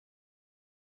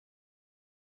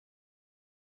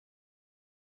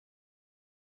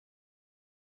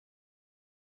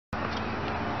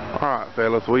Alright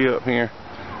fellas, we up here.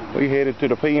 We headed to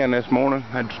the pen this morning.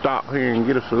 Had to stop here and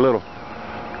get us a little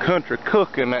country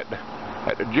cooking at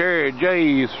the Jerry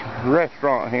J's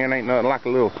restaurant here. It ain't nothing like a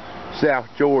little South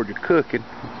Georgia cooking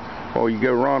before you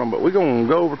go run them. But we're going to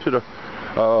go over to the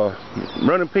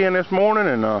running pen this morning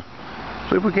and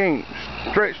see if we can't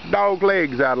stretch the dog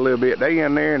legs out a little bit. They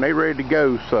in there and they ready to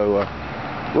go. So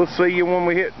we'll see you when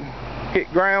we hit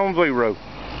ground zero.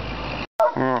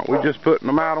 Alright, we just putting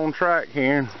them out on track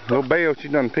here. Little Belle,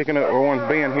 she's done picking up the one's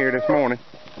been here this morning.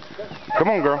 Come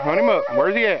on, girl, hunt him up.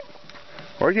 Where's he at?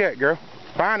 Where's he at, girl?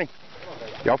 Find him.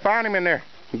 Y'all find him in there.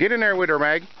 Get in there with her,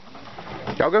 Maggie.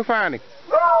 Y'all go find him.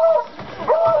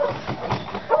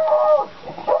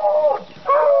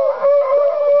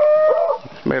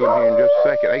 Smell him here in just a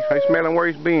second. They smelling where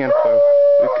he's been, so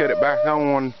we cut it back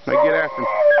on when they get after him.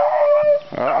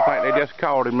 I think they just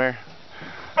caught him there.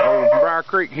 Old Briar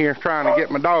Creek here trying to get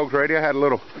my dogs ready. I had a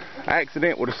little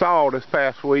accident with a saw this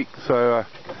past week, so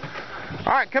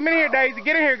alright, come in here, Daisy.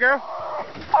 Get in here, girl.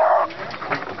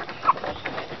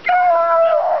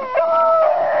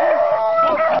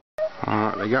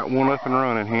 Alright, they got one up and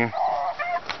running here.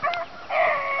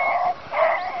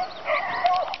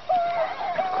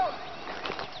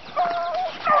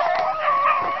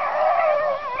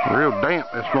 Real damp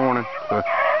this morning, so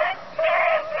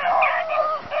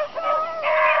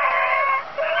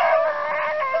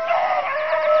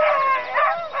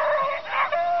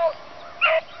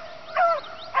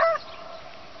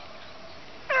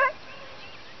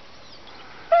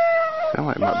sound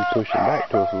like it might be pushing back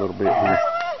to us a little bit here.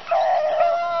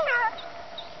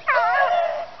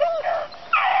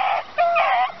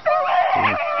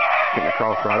 Getting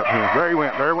across right up here. There he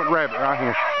went. There went Rabbit right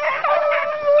here.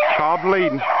 Cobb's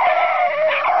leading.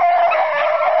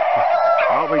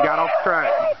 Oh, he got off the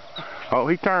track. Oh,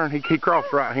 he turned. He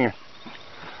crossed right here.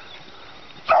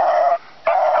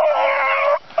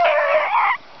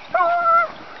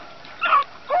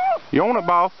 You on it,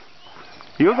 boss?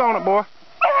 You was on it, boy.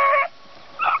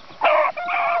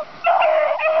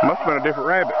 Must have been a different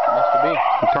rabbit. Must have been.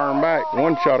 He turned back.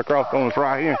 One shot across on us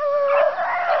right here.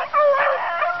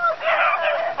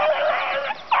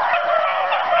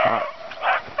 Alright.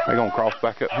 They're going to cross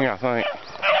back up here, I think.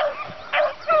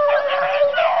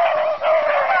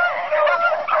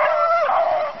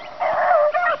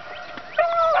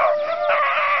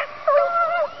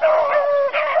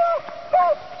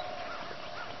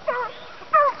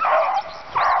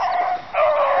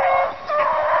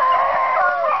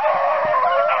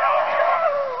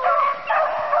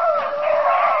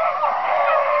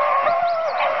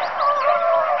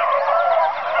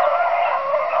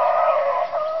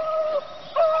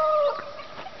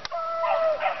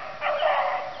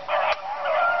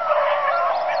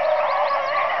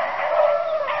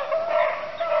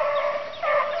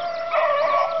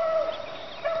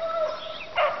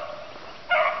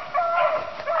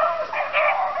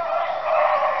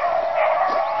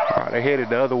 They headed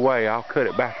the other way. I'll cut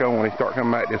it back on when they start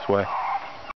coming back this way.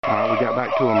 Alright, we got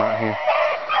back to him right here.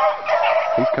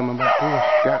 He's coming back to us.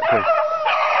 Got to.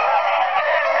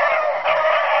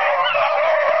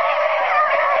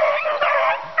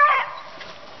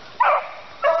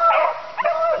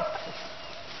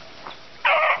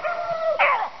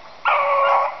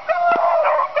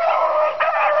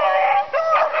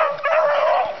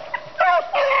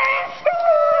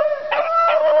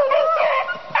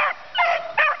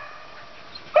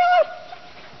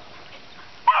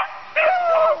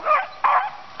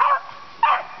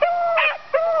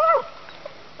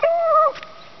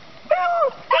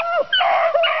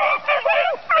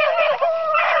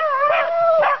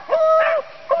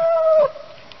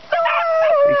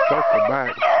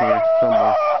 Back here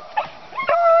somewhere.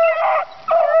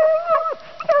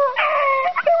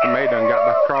 He may done got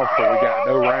back across, so we got to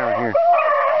go around here.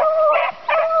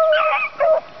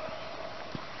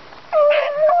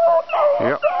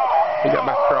 Yep, he got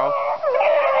back across.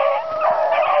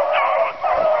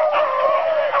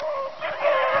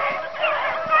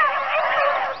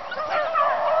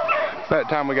 That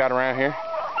time we got around here,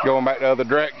 going back the other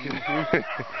direction.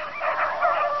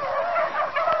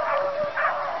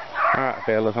 Alright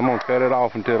fellas, I'm going to cut it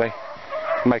off until they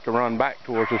make a run back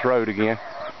towards this road again.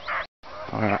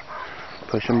 Alright,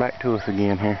 push them back to us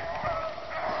again here.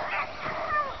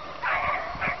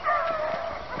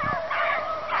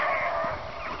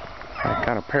 They're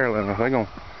kind of paralleling us. They're going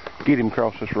to get him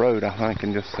across this road, I think,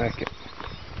 in just a second.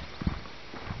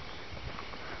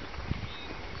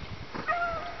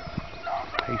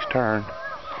 He's turned.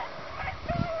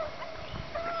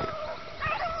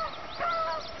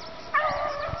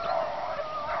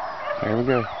 There we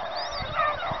go.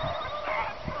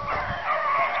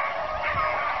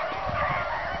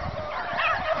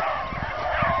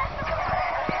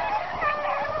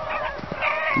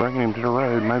 bringing him to the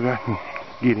road. Maybe I can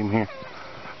get him here.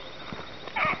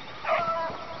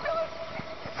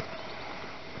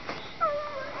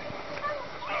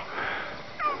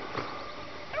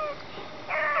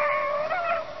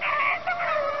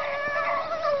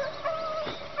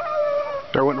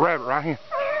 There went the rabbit right here.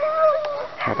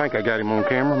 I think I got him on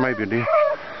camera. Maybe I did.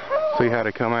 See how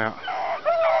they come out.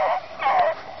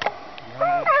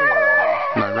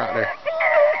 No, right there.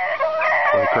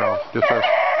 Where he crossed.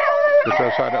 Just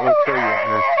outside that little tree right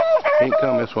there. He ain't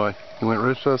come this way. He went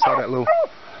right outside that little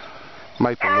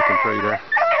maple looking tree there.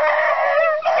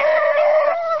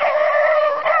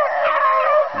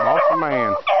 Awesome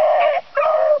man.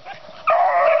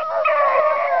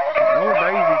 Oh,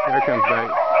 Daisy. There comes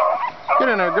Daisy. Get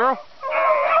in there, girl.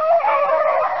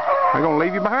 I'm gonna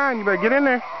leave you behind. You better get in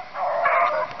there.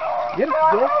 Get it,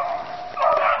 girl.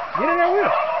 Get in there with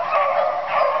us.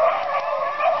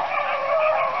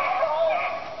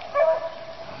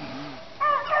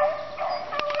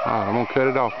 Alright, I'm gonna cut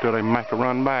it off till they make a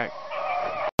run back.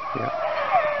 Yeah.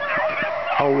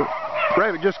 Oh,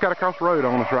 rabbit just got across the road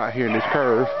on us right here in this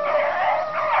curve.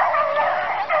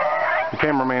 The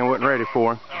cameraman wasn't ready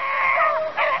for him.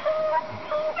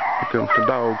 Here comes the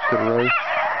dogs to the road.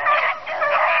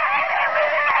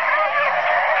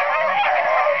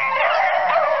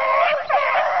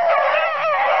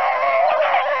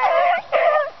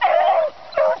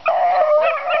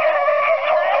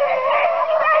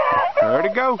 Where'd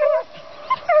it go?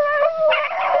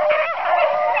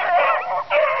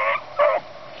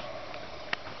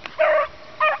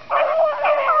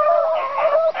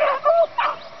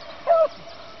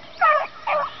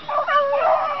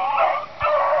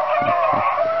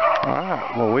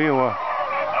 Alright, well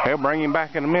they'll bring him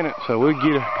back in a minute, so we'll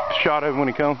get a shot of him when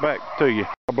he comes back to you.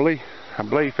 I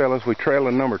believe fellas, we're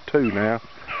trailing number 2 now.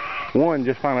 One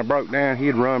just finally broke down.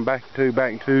 He'd run back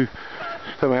and two.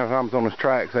 So many times on his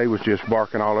tracks, they was just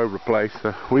barking all over the place.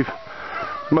 So we've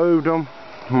moved them,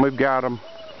 and we've got them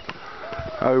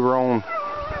over on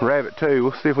Rabbit 2.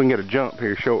 We'll see if we can get a jump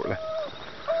here shortly.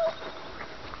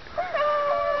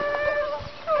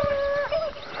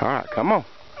 Alright, come on.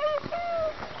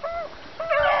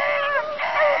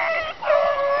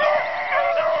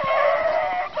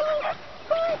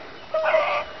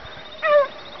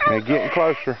 They're getting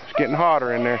closer. It's getting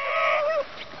hotter in there.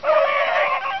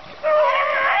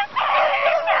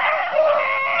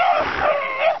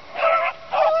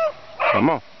 Come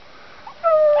on.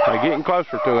 They're getting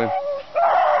closer to him.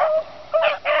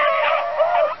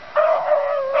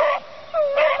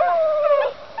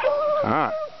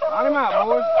 Alright. Let him out,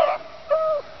 boys.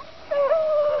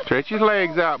 Stretch his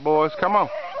legs out, boys. Come on.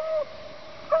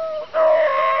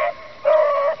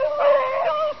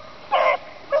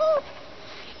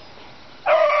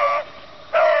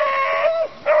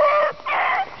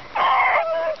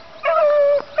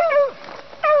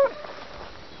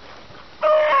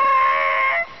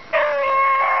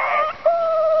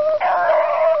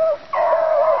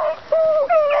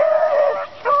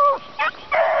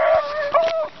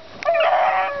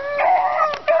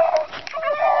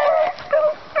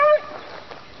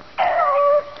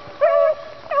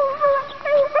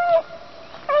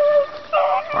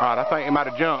 Alright, I think he might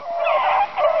have jumped.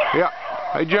 Yep,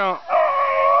 they jumped.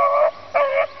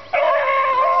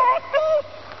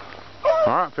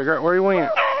 Alright, figure out where he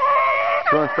went.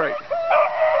 Run straight.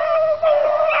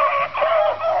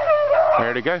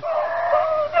 There they go.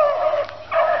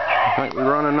 I think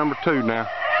we're running number 2 now.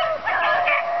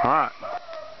 Alright.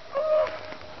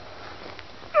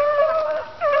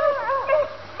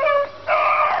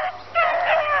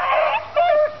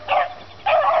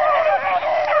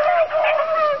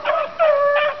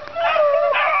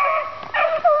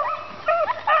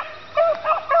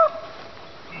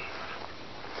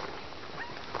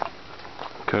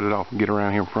 Cut it off and get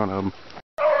around here in front of him.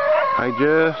 They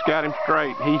just got him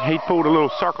straight. He pulled a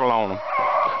little circle on them,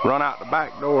 run out the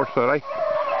back door, so they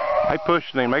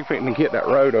pushed him. They fitting to get that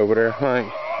road over there, I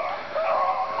think.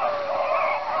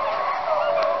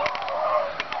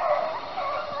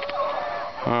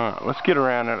 Alright, let's get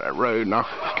around that road and I'll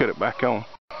cut it back on.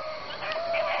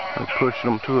 They're pushing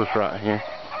them to us right here.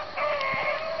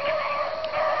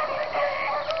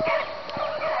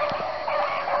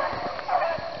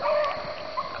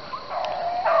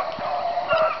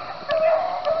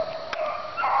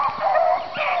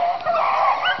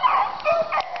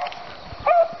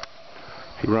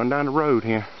 He run down the road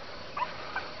here.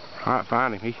 Alright,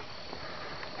 find him.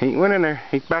 He ain't went in there.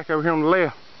 He's back over here on the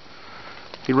left.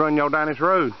 He run y'all down this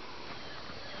road.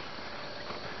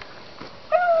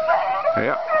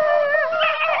 Yep.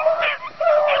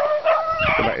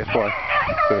 Go back this way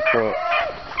to the truck.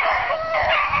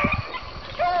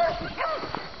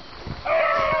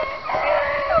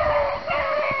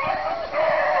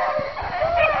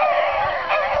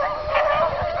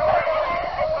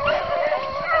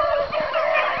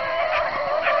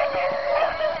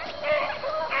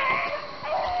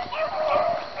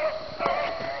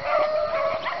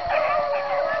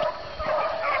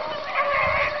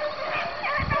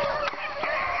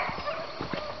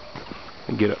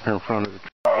 Get up here in front of the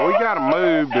truck. We got them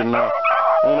moved, and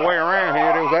on the way around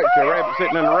here, there was actually a rabbit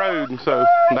sitting in the road, and so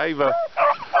they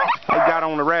got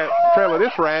on the trail of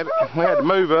this rabbit. We had to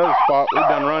move the other spot. We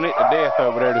done run it to death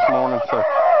over there this morning, so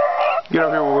get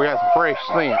over here where we got some fresh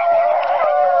scent.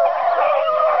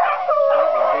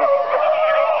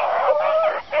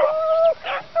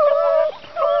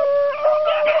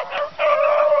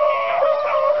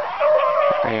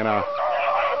 And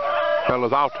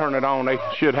fellas, I'll turn it on. They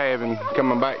should have him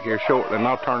coming back here shortly, and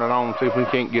I'll turn it on and see if we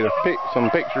can't get some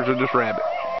pictures of this rabbit.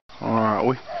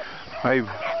 Alright, they've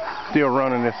still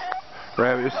running this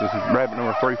rabbit. This is rabbit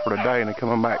number 3 for the day, and they're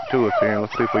coming back to us here. And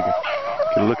let's see if we can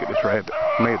get a look at this rabbit.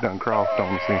 May have done crossed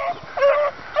on us here.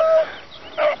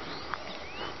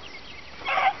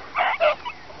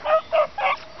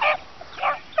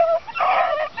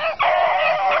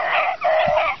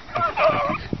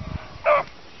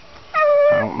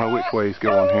 I don't know which way he's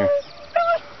going here.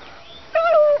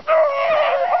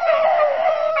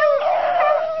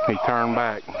 He turned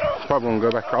back. He's probably going to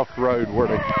go back across the road where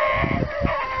they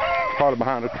probably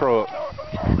behind the truck.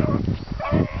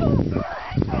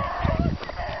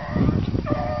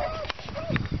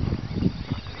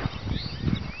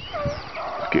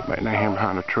 Let's get back down here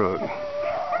behind the truck.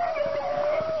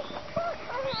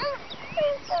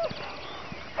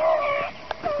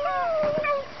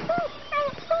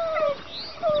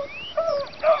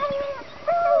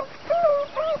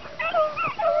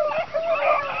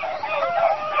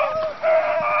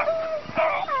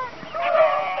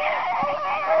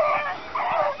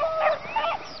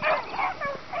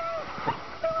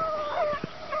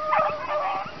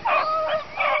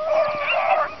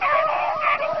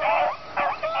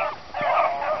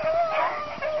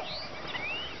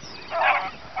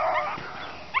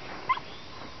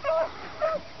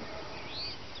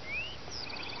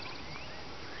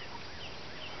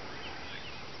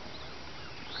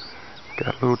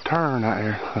 Got a little turn out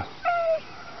there.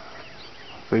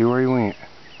 See where he went.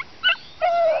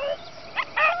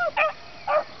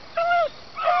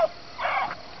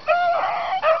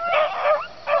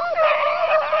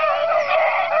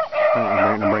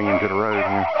 I'm going to bring him to the road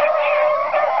here.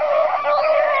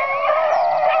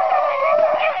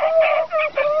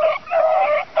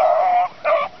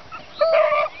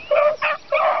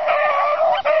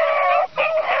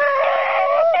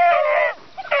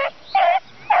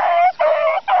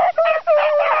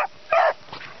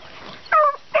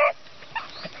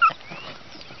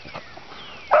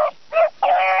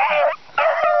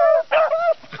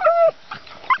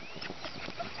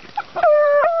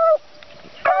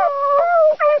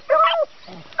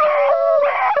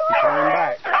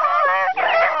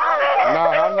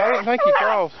 I think he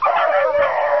crossed.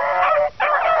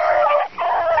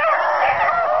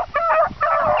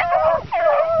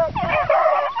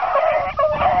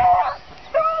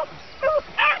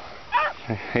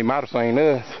 He might have seen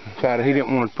us. Decided he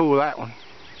didn't want to pull that one.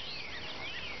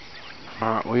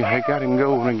 Alright, we got him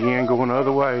going again, going the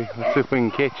other way. Let's see if we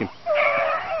can catch him.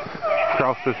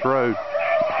 Across this road.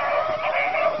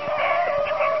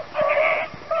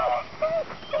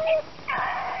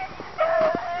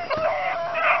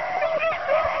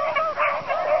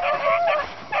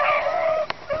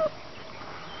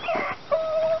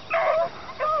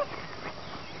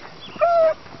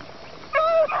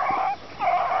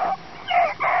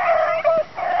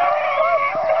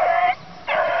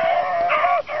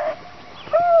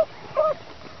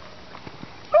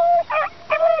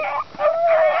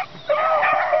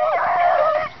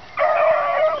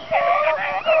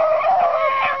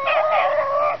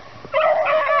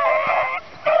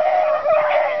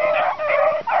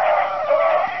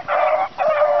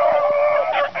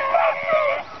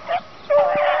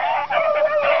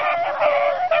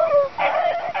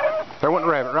 There went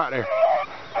the rabbit right there.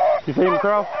 You see him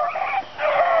cross?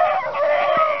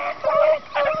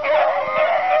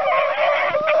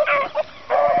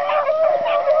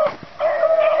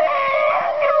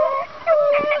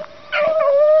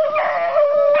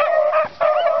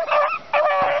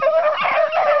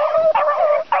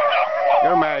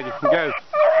 Go, Maggie, go.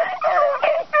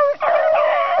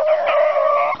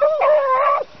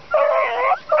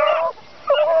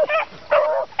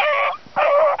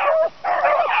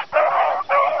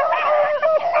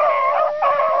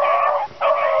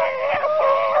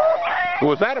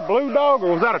 Was that a blue dog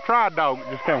or was that a tri dog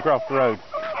that just came across the road?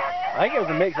 I think it was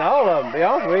a mix of all of them, to be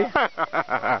honest with you.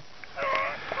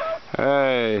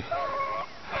 Hey.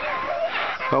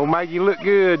 Don't make you look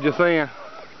good just saying.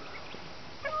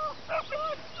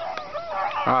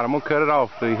 Alright, I'm going to cut it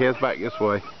off so he heads back this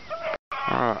way.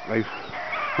 Alright, they've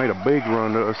made a big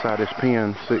run to the other side of this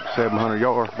pen, 600-700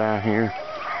 yards down here.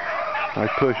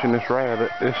 Like pushing this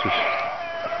rabbit. Let's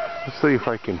see if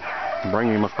I can bring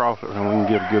him across it and we can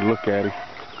get a good look at him.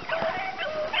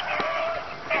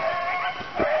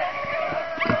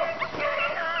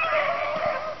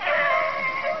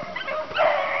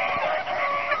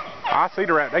 I see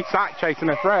the rabbit. They sight chasing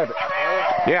this rabbit.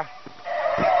 Yeah.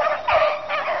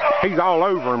 He's all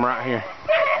over him right here.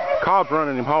 Cobb's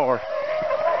running him hard.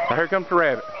 Now here comes the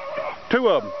rabbit. Two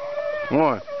of them.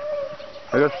 One.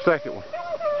 There's the second one.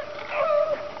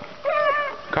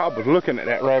 Cobb was looking at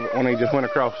that rabbit when he just went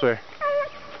across there.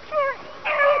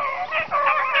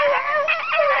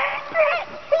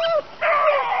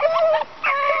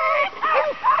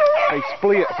 They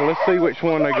split, so let's see which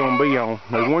one they're going to be on.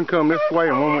 There's one come this way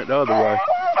and one went the other way.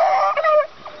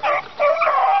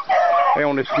 They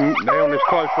on this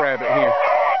close rabbit here.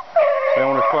 They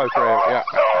on this close rabbit, yeah.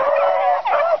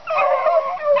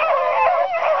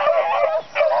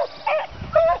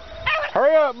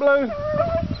 Hurry up, Blue.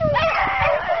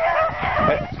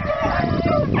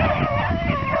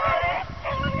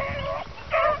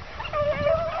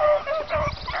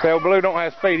 Tell Blue don't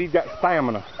have speed, he's got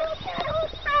stamina.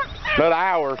 Another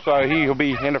hour or so he'll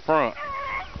be in the front.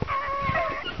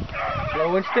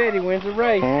 Slow and steady wins the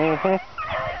race. Mm-hmm.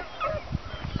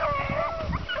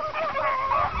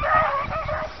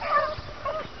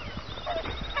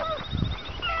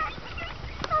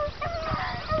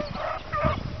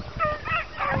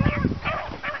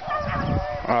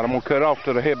 Alright, I'm going to cut off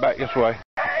till they head back this way.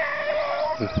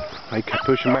 They keep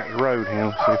pushing back the road here.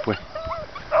 Let's see if we...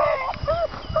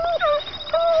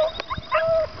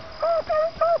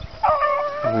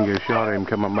 I can get a shot at him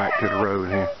coming back to the road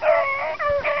here.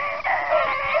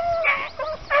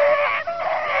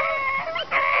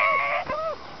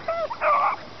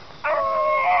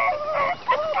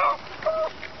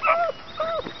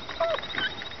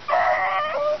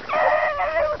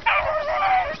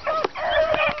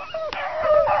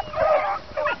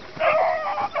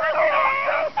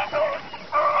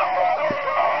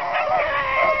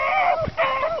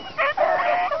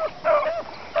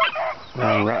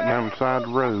 Right down the side of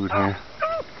the road here.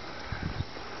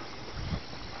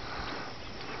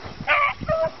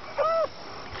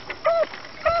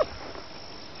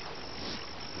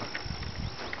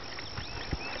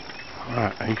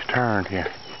 Alright, he's turned here.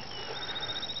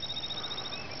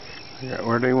 Yeah,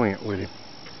 where'd they went with him?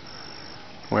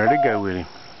 Where'd they go with him?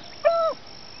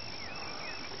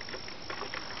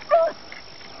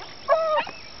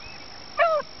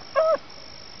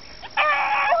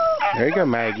 There you go,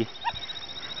 Maggie.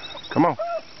 Come on,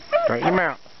 straighten him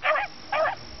out.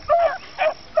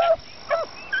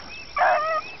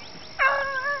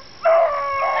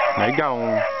 They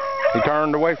gone. He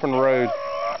turned away from the road.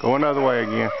 Go another way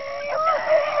again.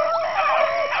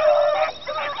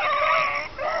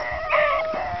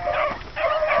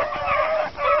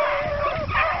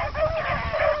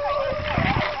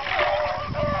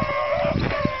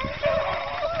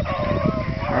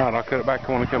 Alright, I'll cut it back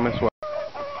when we come this way.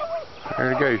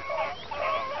 There it goes.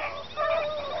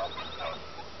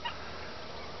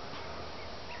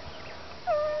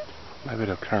 Maybe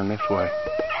it'll turn this way.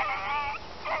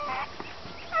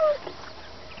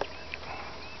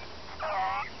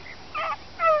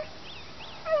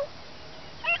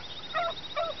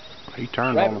 He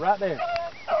turned on him. Right there.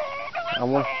 I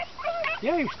want.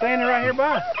 Yeah, he was standing right here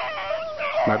by.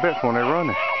 I bet it's when they're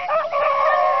running.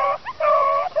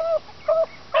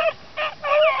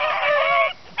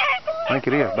 I think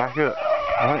it is. Back up.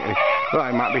 I think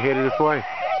they might be headed this way.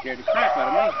 Scared the crap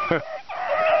out of me.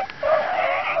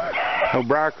 Old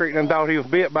Briar Creek done thought he was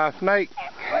bit by a snake.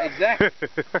 Exactly.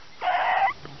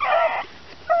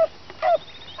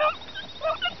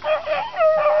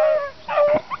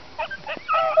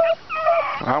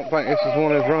 I don't think this is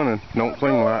one that's running. Don't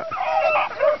seem like.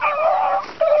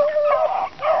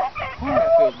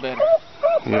 That feels better.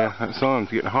 Yeah, that sun's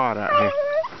getting hot out here.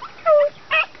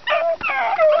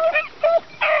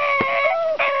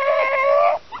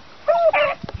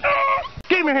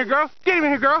 Get him in here, girl. Get him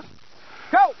in here, girl.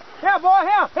 Go! Here, boy,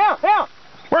 here.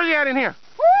 Where you at in here?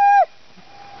 Woo!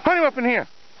 Put him up in here.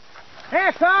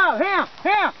 Here, Tom, here.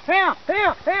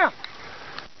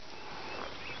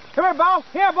 Come here, boss.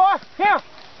 Here, boy, here.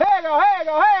 Here you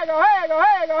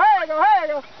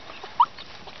go.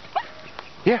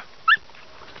 Yeah.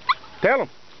 Tell him.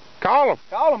 Call him.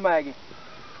 Call him, Maggie.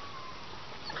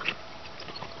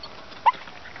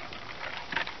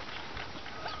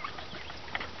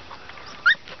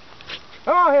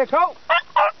 Come on here, Colt.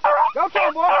 Go to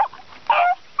him, boy.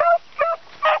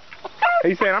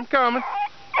 He said, I'm coming.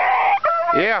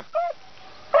 Yeah.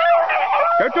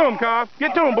 Go to him, Cobb.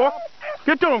 Get to him, boy.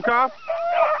 Get to him, Cobb.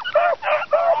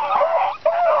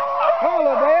 Come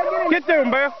it, Belle. Get to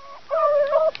him, Belle.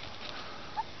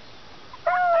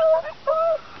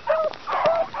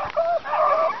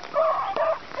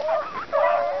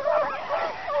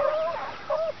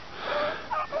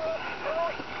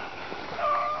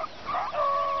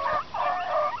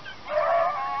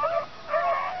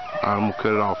 I'm gonna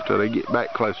cut it off till they get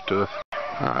back close to us.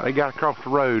 Alright, they got across the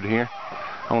road here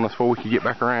on us before we can get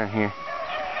back around here.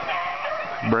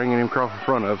 Bringing him across in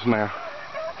front of us now.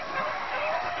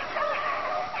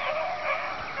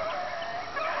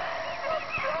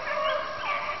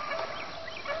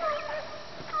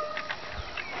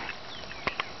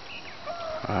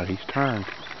 Alright, he's turned.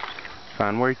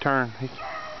 Find where he turned. He's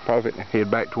probably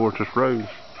head back towards this road.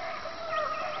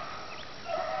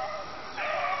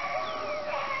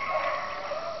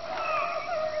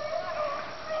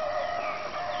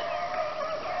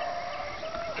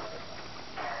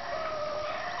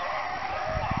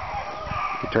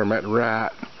 He turned back to right.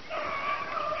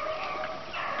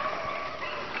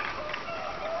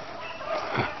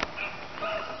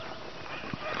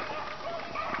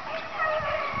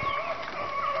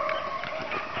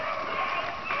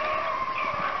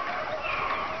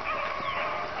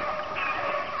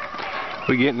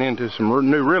 We're getting into some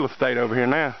new real estate over here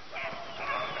now.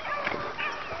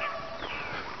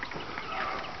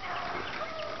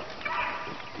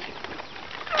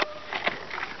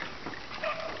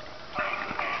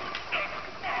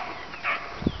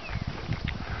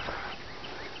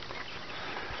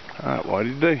 Alright, what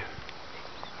did he do?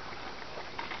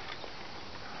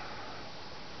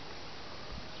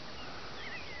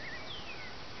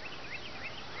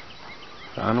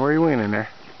 Find where he went in there.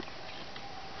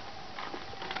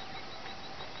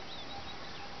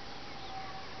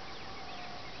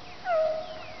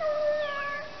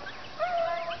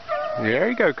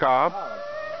 There you go, Cobb.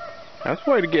 That's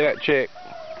the way to get that checked.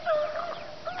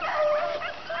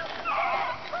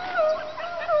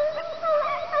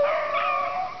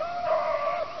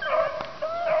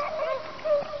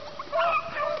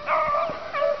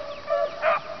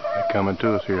 They're coming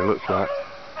to us here, it looks like.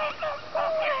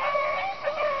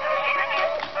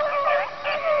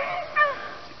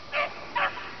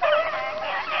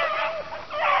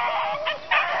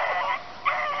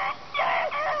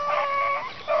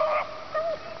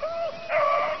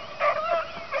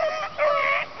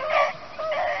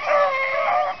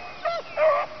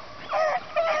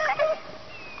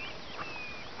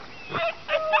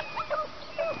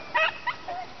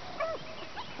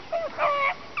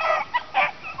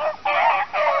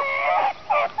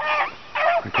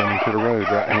 They're coming to the road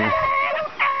right here.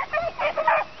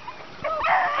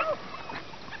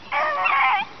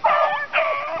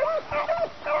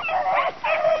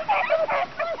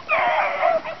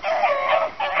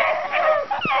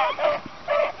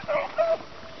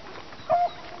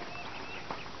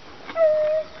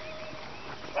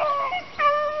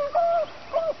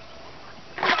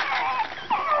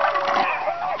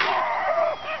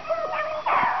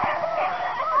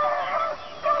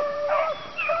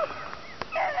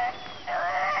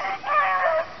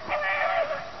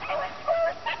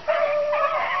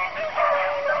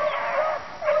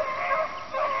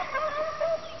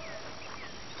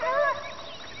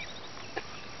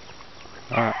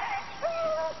 Alright.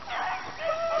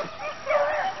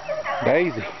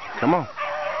 Daisy, come on.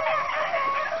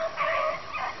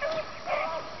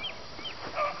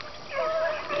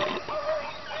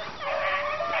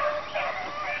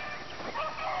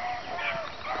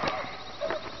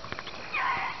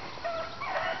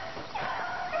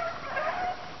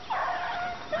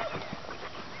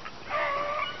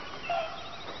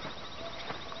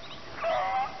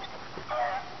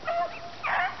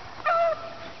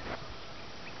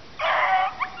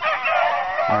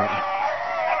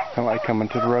 Sound like coming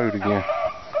to the road again.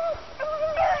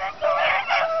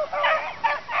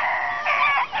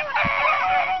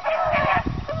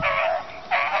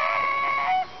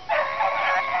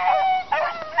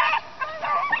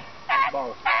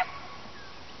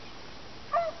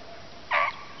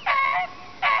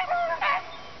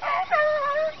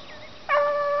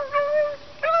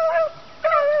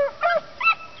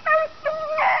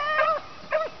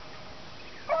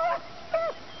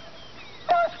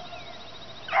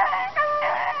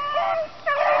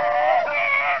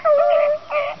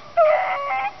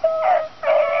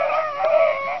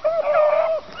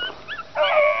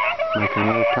 Making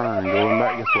another turn, going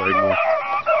back this way again.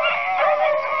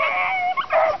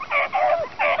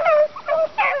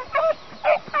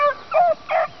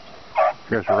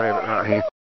 There's a rabbit right here.